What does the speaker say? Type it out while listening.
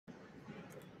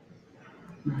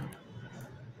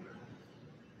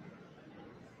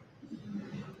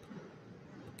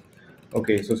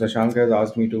Okay, so Sashank has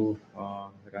asked me to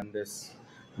run this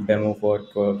demo for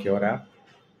Qure app.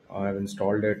 I've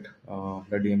installed it,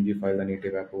 the DMG file, the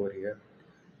native app over here.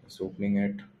 Just opening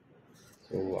it.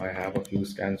 So I have a few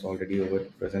scans already over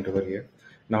present over here.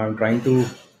 Now I'm trying to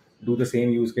do the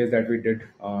same use case that we did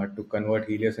to convert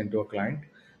Helios into a client.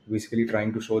 Basically,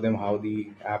 trying to show them how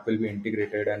the app will be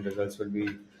integrated and results will be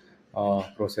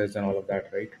processed and all of that,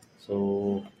 right?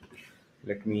 So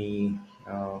let me,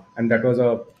 and that was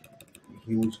a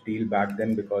huge deal back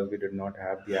then because we did not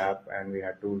have the app and we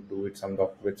had to do it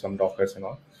with some dockers and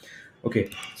all. Okay,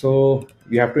 so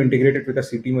we have to integrate it with a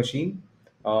CT machine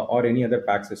or any other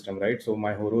pack system, right? So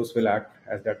my Horos will act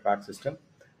as that pack system,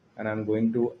 and I'm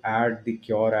going to add the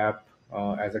Qure app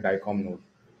as a DICOM node.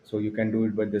 So you can do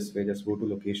it by this way: just go to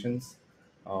locations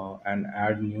and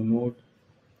add new node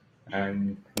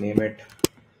and name it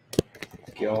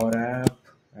Qure app,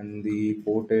 and the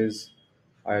port is,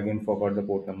 I again forgot the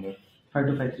port number.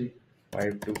 5253.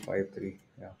 5253.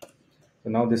 Yeah. So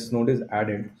now this node is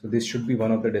added. So this should be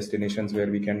one of the destinations where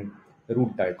we can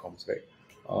route DICOMs, right?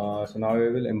 So now I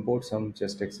will import some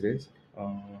chest X-rays.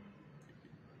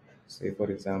 Say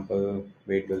for example,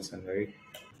 Wade Wilson, right?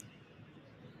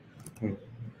 Hmm.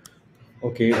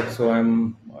 Okay, so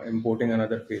I'm importing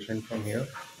another patient from here.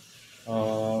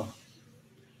 Uh,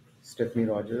 Stephanie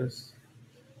Rogers.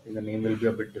 I think the name will be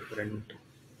a bit different.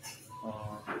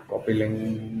 Copy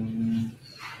link.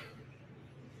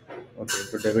 Okay,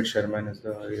 so David Sherman is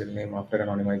the real name after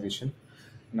anonymization.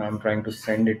 Now I'm trying to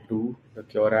send it to the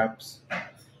Qure apps.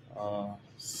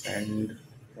 Send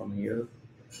from here.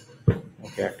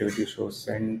 Okay, activity shows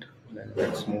send. Then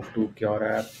let's move to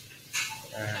Qure app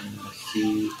and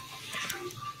see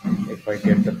if I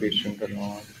get the patient or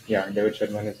not. Yeah, David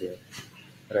Sherman is here.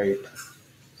 Right.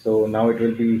 So now it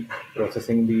will be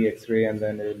processing the X-ray and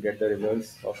then it will get the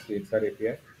results of the XR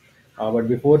API. But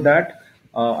before that,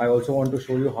 I also want to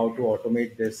show you how to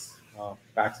automate this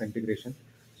PACS integration.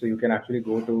 So you can actually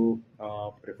go to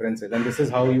preferences, and this is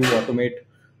how you automate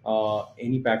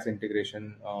any PACS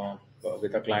integration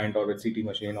with a client or with CT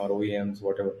machine or OEMs,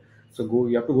 whatever. So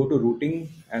you have to go to routing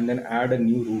and then add a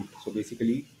new route. So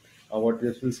basically, what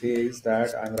this will say is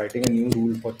that I'm writing a new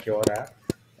rule for Qure app,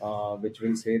 which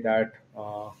will say that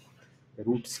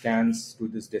route scans to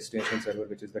this destination server,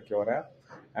 which is the Qure app,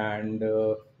 and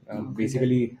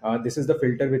basically this is the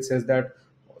filter which says that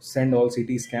send all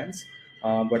CT scans,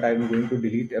 but I'm going to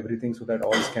delete everything so that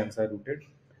all scans are routed.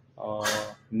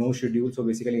 No schedule, so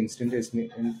basically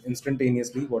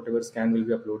instantaneously whatever scan will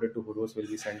be uploaded to Huros will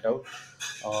be sent out,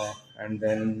 and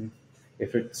then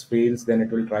if it fails then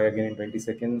it will try again in 20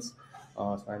 seconds.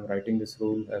 So I'm writing this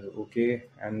rule as okay,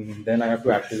 and then I have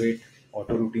to activate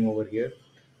auto routing over here,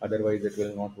 otherwise it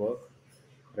will not work,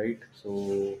 right?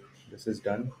 So this is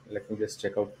done. Let me just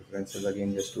check out preferences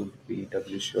again just to be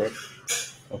doubly sure.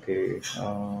 Okay,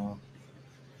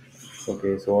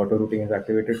 okay, so auto routing is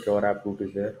activated, Qure app route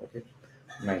is there. Okay,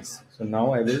 nice. So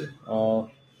now I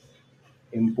will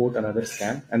import another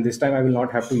scan, and this time I will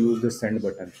not have to use the send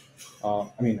button.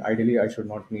 I mean, ideally I should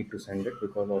not need to send it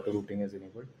because auto routing is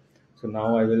enabled. So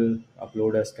now I will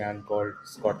upload a scan called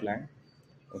Scotland.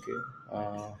 Okay,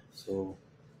 so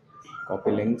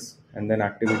copy links, and then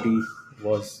activity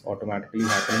was automatically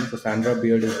happening. So Sandra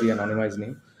Beard is the anonymized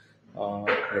name.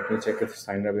 Let me check if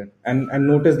Sandra Beard, and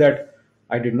notice that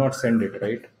I did not send it,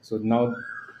 right? So now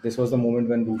this was the moment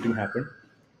when routing happened.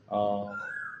 Uh,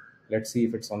 let's see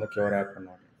if it's on the Qure app or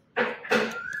not.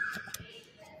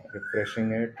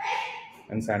 Refreshing it,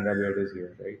 and Sandra Beard is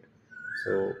here, right?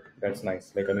 So that's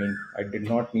nice. Like, I mean, I did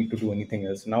not need to do anything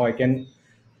else. Now I can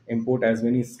import as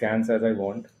many scans as I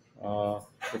want. So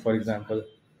for example,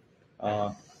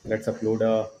 uh, let's upload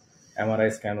a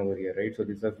MRI scan over here, right? So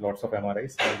these are lots of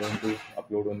MRIs. I'm going to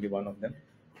upload only one of them.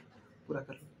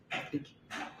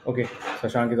 Okay,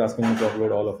 Sashank is asking me to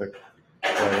upload all of it. So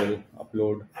I will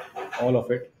upload all of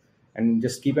it, and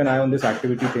just keep an eye on this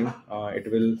activity thing.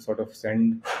 It will sort of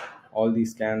send all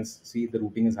these scans. See, the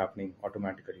routing is happening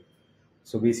automatically.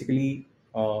 So basically,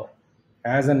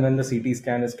 as and when the CT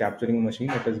scan is capturing a machine,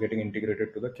 it is getting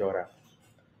integrated to the Qure app.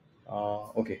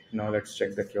 Okay, now let's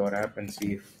check the Qure app and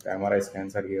see if the MRI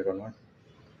scans are here or not.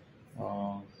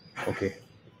 Okay,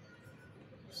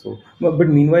 so but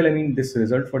meanwhile, I mean, this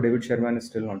result for David Sherman is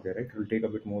still not there, right? It will take a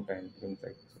bit more time. Seems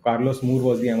like. So Carlos Moore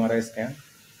was the MRI scan.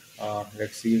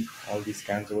 Let's see all these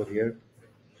scans over here.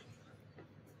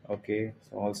 Okay,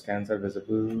 so all scans are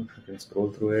visible. You can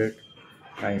scroll through it.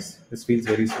 Nice. This feels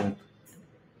very smooth.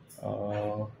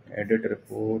 Edit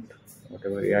report,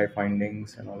 whatever AI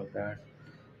findings and all of that.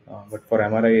 But for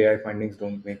MRI, AI findings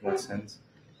don't make much sense.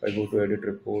 If I go to edit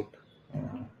report,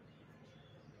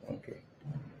 uh, okay,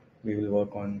 we will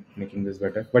work on making this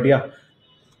better. But yeah,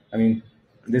 I mean,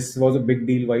 this was a big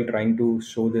deal while trying to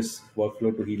show this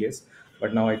workflow to Helios.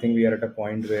 But now I think we are at a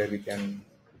point where we can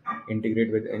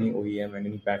integrate with any OEM and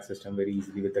any PACS system very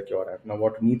easily with the Qure app. Now,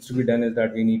 what needs to be done is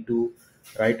that we need to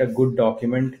write a good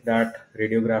document that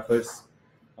radiographers,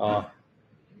 uh,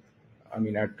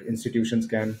 at institutions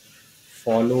can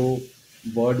follow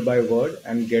word by word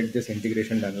and get this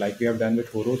integration done. Like we have done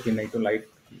with Horos, we need to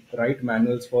write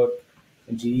manuals for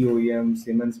GE OEM,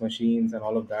 Siemens machines, and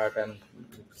all of that,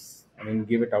 and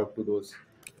give it out to those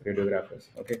radiographers.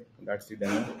 Okay, that's the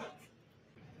demo.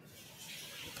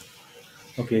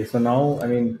 Okay, so now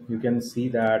you can see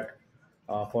that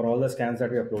for all the scans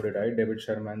that we uploaded, right? David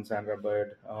Sherman, Sandra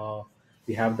Bird,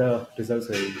 we have the results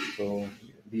ready. So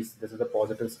this is a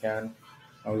positive scan.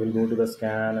 Now we will go to the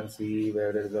scan and see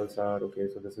where the results are. Okay,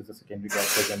 so this is the secondary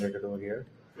capture generated over here.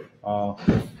 Uh,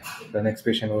 the next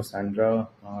patient was Sandra.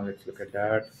 Let's look at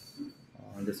that.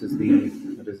 This is the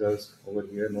results over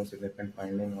here. No significant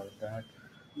finding, all of that.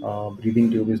 Breathing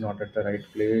tube is not at the right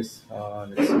place.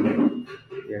 Let's see.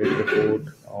 Here is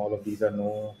report. All of these are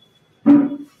no.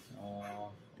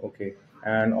 Okay.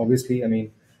 And obviously,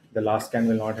 the last scan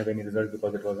will not have any result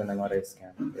because it was an MRI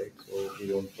scan, right? So we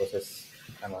don't process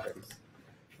MRIs.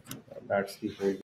 That's the whole